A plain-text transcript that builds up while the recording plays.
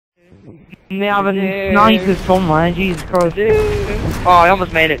They have a sniper somewhere, Jesus Christ. Oh, I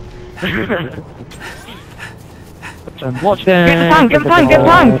almost made it. Watch them. Get the tank, get the tank, get the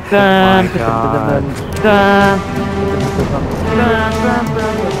tank!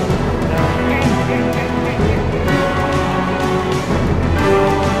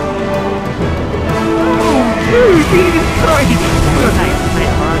 Jesus Christ!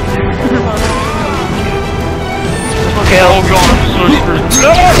 Okay, oh god, I'm so screwed.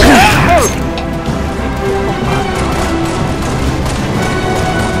 No!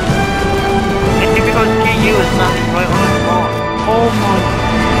 It's because GU is standing right on the spot. Oh my.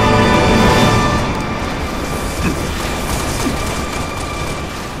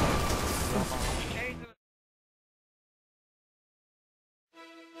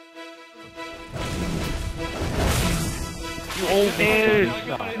 You old dude!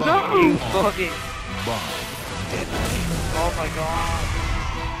 No! You fucking... Oh my god.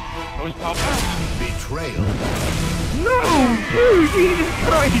 Who's popping? Betrayal. No! Dude, Jesus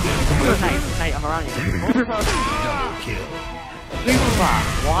Christ! Mate, I'm around you. Double kill. Super!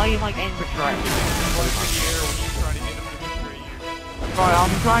 Why am I getting betrayed? Right,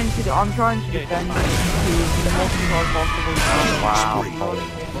 I'm trying to defend to the most possible. Wow.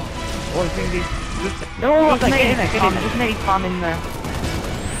 What do you think? No, just maybe spam in there.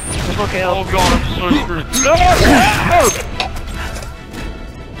 Okay, oh god, I'm so screwed. No!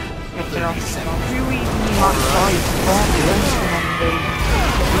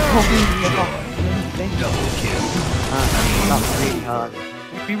 Double kill. That's really hard.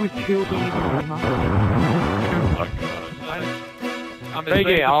 If we were two,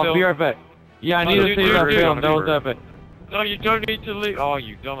 Okay, I'll be right back. Yeah, I need to see that film. That was epic. No, you don't need to leave. Oh,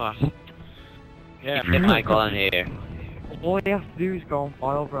 you dumbass. Yeah. Get Michael in here. all you have to do is go on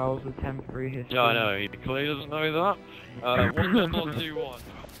file browser, temporary history. Yeah, I know, he clearly doesn't know that. 1.121.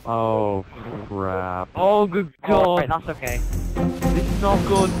 Oh, crap. Oh, good god. Right, that's okay. This is not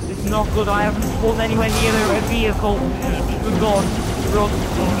good. This is not good. I haven't pulled anywhere near a vehicle. Good god. Run.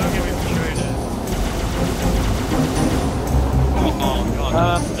 Don't get me frustrated. Oh,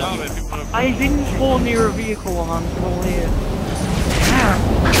 god. Damn it, people have... I didn't fall near a vehicle and I'm still here.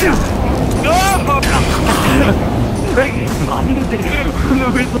 No!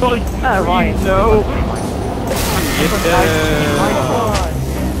 Right, no.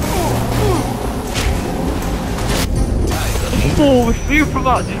 Oh,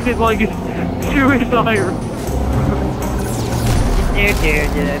 Superman just did like a suicide.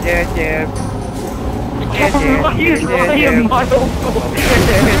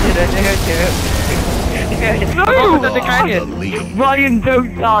 No! Ryan,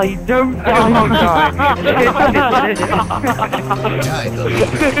 don't die, don't die. Tie the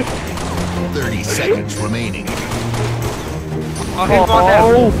lead. 30 seconds remaining.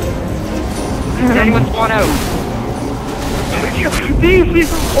 Oh, anyone spawn out? These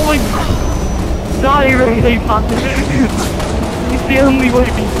people, oh my god. Die already, Patrick. It's the only way.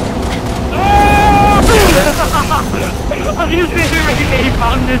 I just literally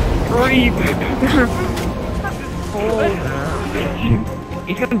found this scream.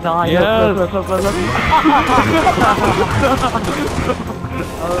 He's gonna die. Yes. Come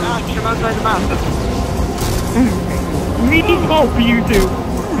outside the map. Me help you two.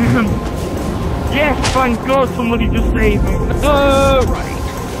 Yes, thank God somebody just saved me. No!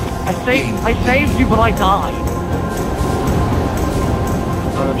 I saved you, but I died.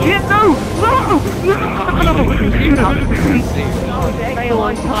 Shit, no! No! No! Fail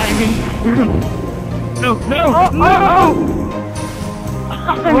on timing. No, no, no!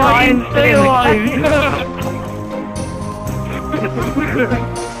 Ryan, stay alive!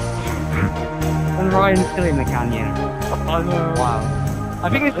 And Ryan's still in the canyon. Wow. I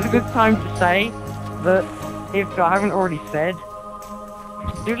think this is a good time to say that, if I haven't already said,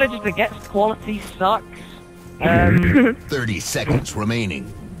 do just the guest quality sucks. 30 seconds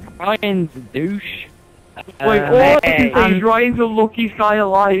remaining. Ryan's a douche. Wait, all I can say is Ryan's the luckiest guy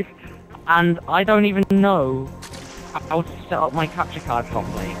alive, and I don't even know how to set up my capture card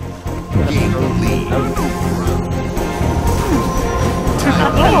properly. Gain the lead.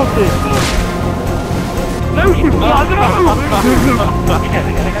 No, you no!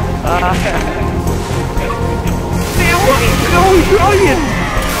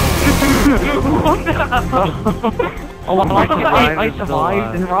 Oh, I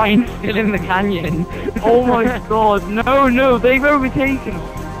survived and Ryan's still in the canyon. Oh my god, no, they've overtaken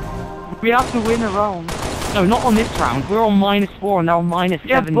us. We have to win a round. No, not on this round. We're on -4 and they're on -17.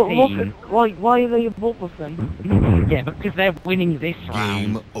 Yeah, but look at, why are they above us then? Yeah, because they're winning this round.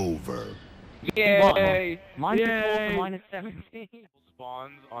 Game over. Yay! -4 to -17.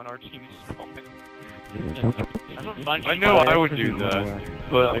 spawns on our team spawn. That's what Bungie I know does. I would do that,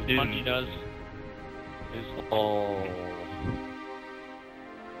 but I What didn't. Bungie does. Is all.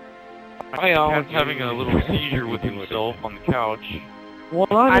 Cat's having a little seizure with himself on the couch. Well,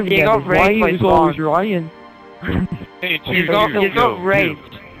 I And don't he get got it. Why raped by he was always Spawn. Ryan? Hey, You got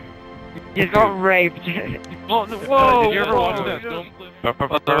raped. You got raped. Whoa! Did you ever watch that film? By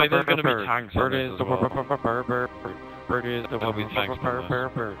the way, there's gonna be tanks on this as well. Bird is the There'll be tanks on this.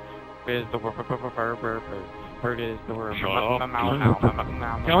 Bird is the Bird is the word. Shut up.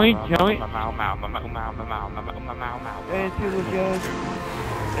 Can we? There's villagers.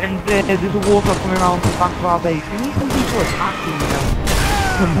 And there's a water coming around the back of our base. We need some people attacking, you know.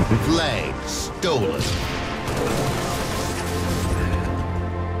 Flag stolen.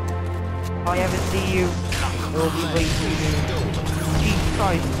 If I ever see you, it'll be way too soon. Jesus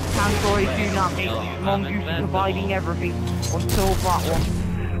Christ, Salvatori do not make Mom used to surviving everything until that one.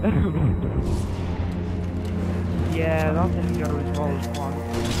 Yeah, that didn't go as well as one.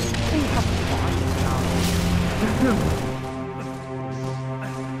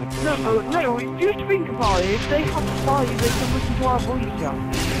 No, just think about it. If they have spies, they can listen to our voice chat.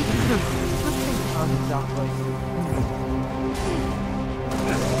 Just think about it that way.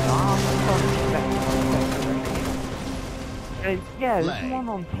 Yeah, there's one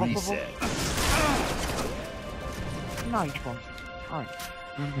on top of us. Nice one. Alright.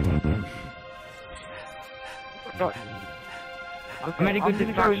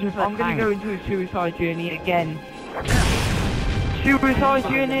 I'm gonna go into a suicide journey again. Suicide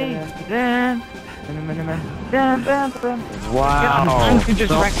journey! Wow! And to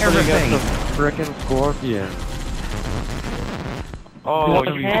just wreck everything. Frickin' scorpion. Oh, What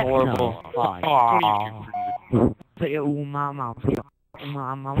you the heck? horrible. No, say, oh, mama.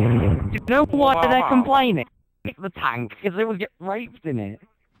 You know why they're complaining? The tank, because they will get raped in it.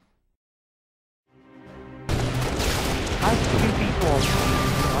 I have 2 people.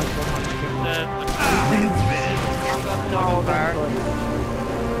 No, that's good.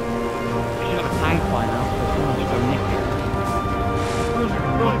 We should have a tank by now, so someone should go nick it.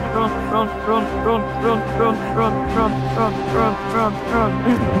 Run. Run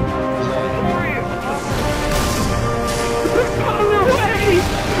away!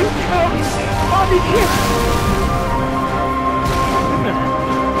 Body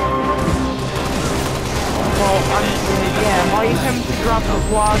Well, yeah, my attempt to grab the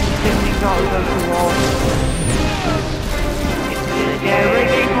flag didn't got against the wall. Yeah,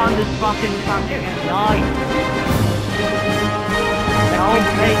 Ricky Honda's fucking tanking at night. No,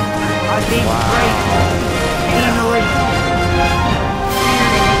 mate, I've been great. Anally.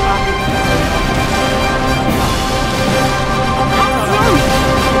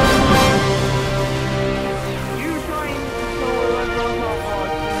 You trying to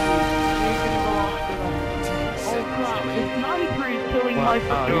kill the sniper is killing my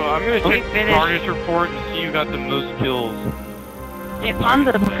fucking... No, I'm gonna check the Carnage report and see who got the most kills. Yeah,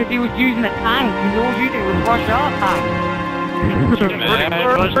 Panda, because he was using a tank, and all you did was rush our tank.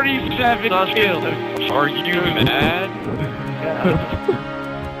 Mad? 37 kills. Are you mad?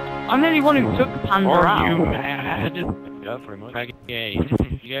 I'm the only one who took the Panda out. Are you mad? Yeah, pretty much. Okay.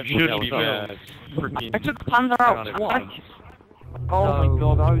 You should be mad. I took the Panda out twice. Oh my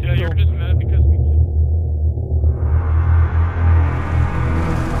god, I was Yeah, so... you're just mad because we killed.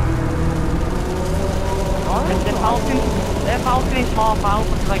 Their Falcon is half out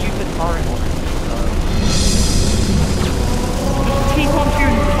because I used the turret on it. Just keep on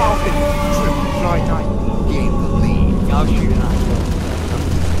shooting the Falcon. Nice. Gain the lead. Yeah, I'll shoot that.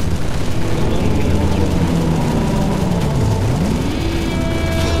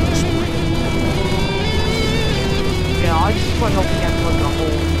 Yeah, I just went up against like a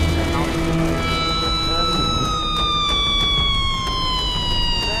whole...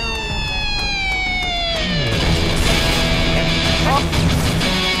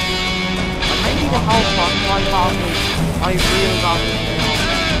 Maybe the whole fun, I realized it.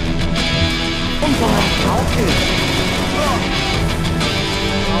 Comes on them couches.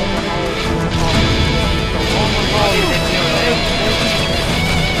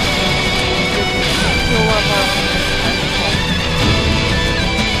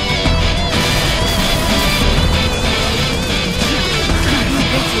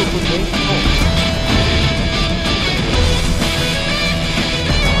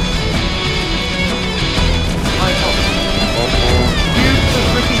 Use the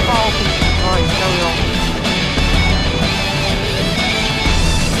freaking Falcon. Right, carry on.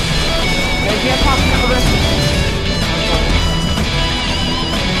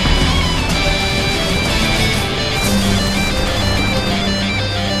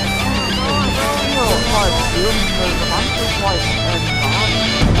 them, because I'm still quite bad.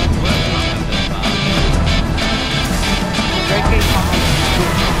 Great game behind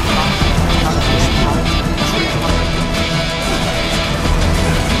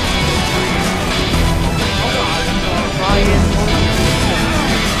Ryan,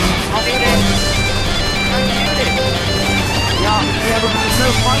 I'll shoot it. Yeah, but there's no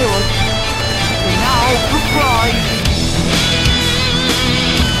fireworks. So now, surprise!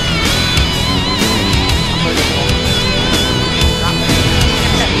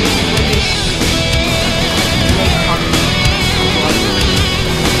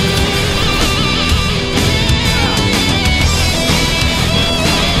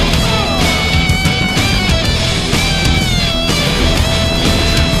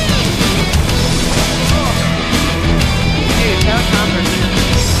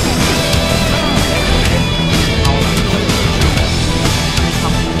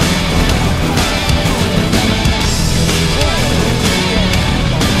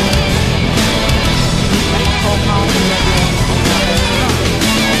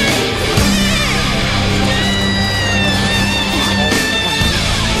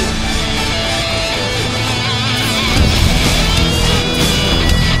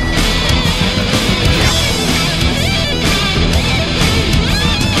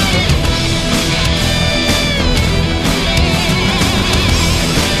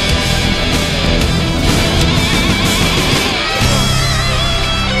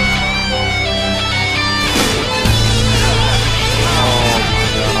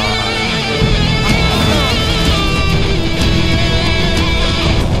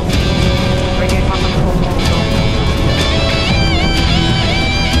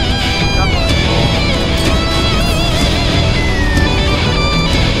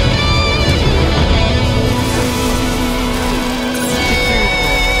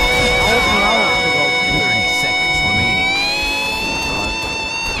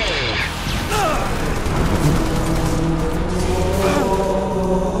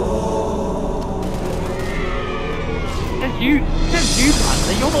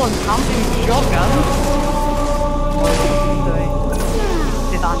 You're the one camping with shotguns.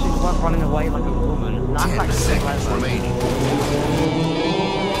 This actually weren't running away like a woman. That's 10 actually seconds remaining.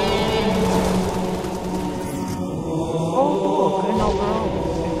 Oh, look, another arm.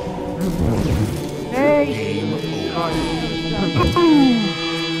 Hey!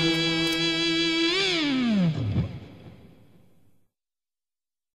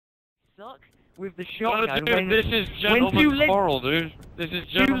 Suck with the shotgun. Dude, this is gentleman's quarrel, dude. This is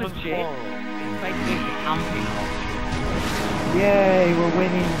gentleman's quarrel. It's basically camping. Yay, we're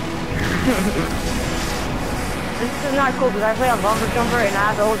winning. This is not cool because I play on Lumber Jumper and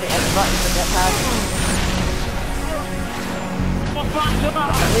I have to hold the X button to get past.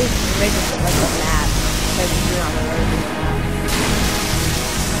 At least make it like a map. Maybe you're on the road.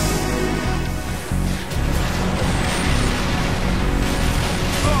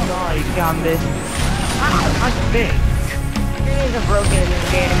 Sorry, Gambit. I'm big. Everything's a broken in this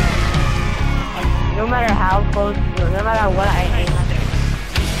game. No matter how close, no matter what I aim at.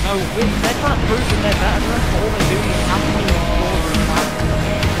 No, they're trying to prove that they're better than us. All they do is camping and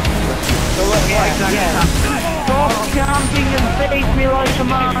so yeah. Stop camping and face me like a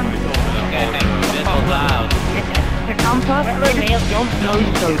man. The camper don't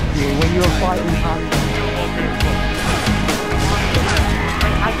no-scope you when you're fighting hands.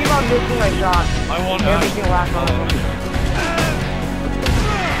 I keep on missing my shot. Everything last on.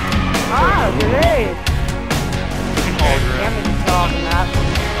 Ah, grenade! Damn it, stop that.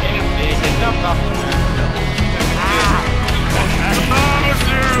 Ah! I'm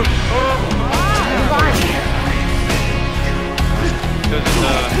fine. You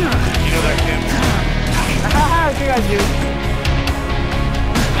know that camera? Haha, what you guys do?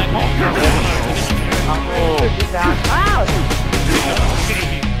 Ow!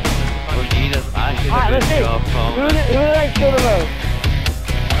 Alright, let's see. Who did I kill the most?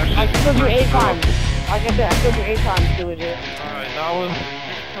 I killed you 8 times. Like I said, I killed you 8 times doing it. Alright, that was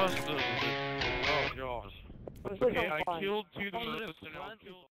because of the... Oh, gosh. It was Okay, I fun. killed 2 the most, and I killed...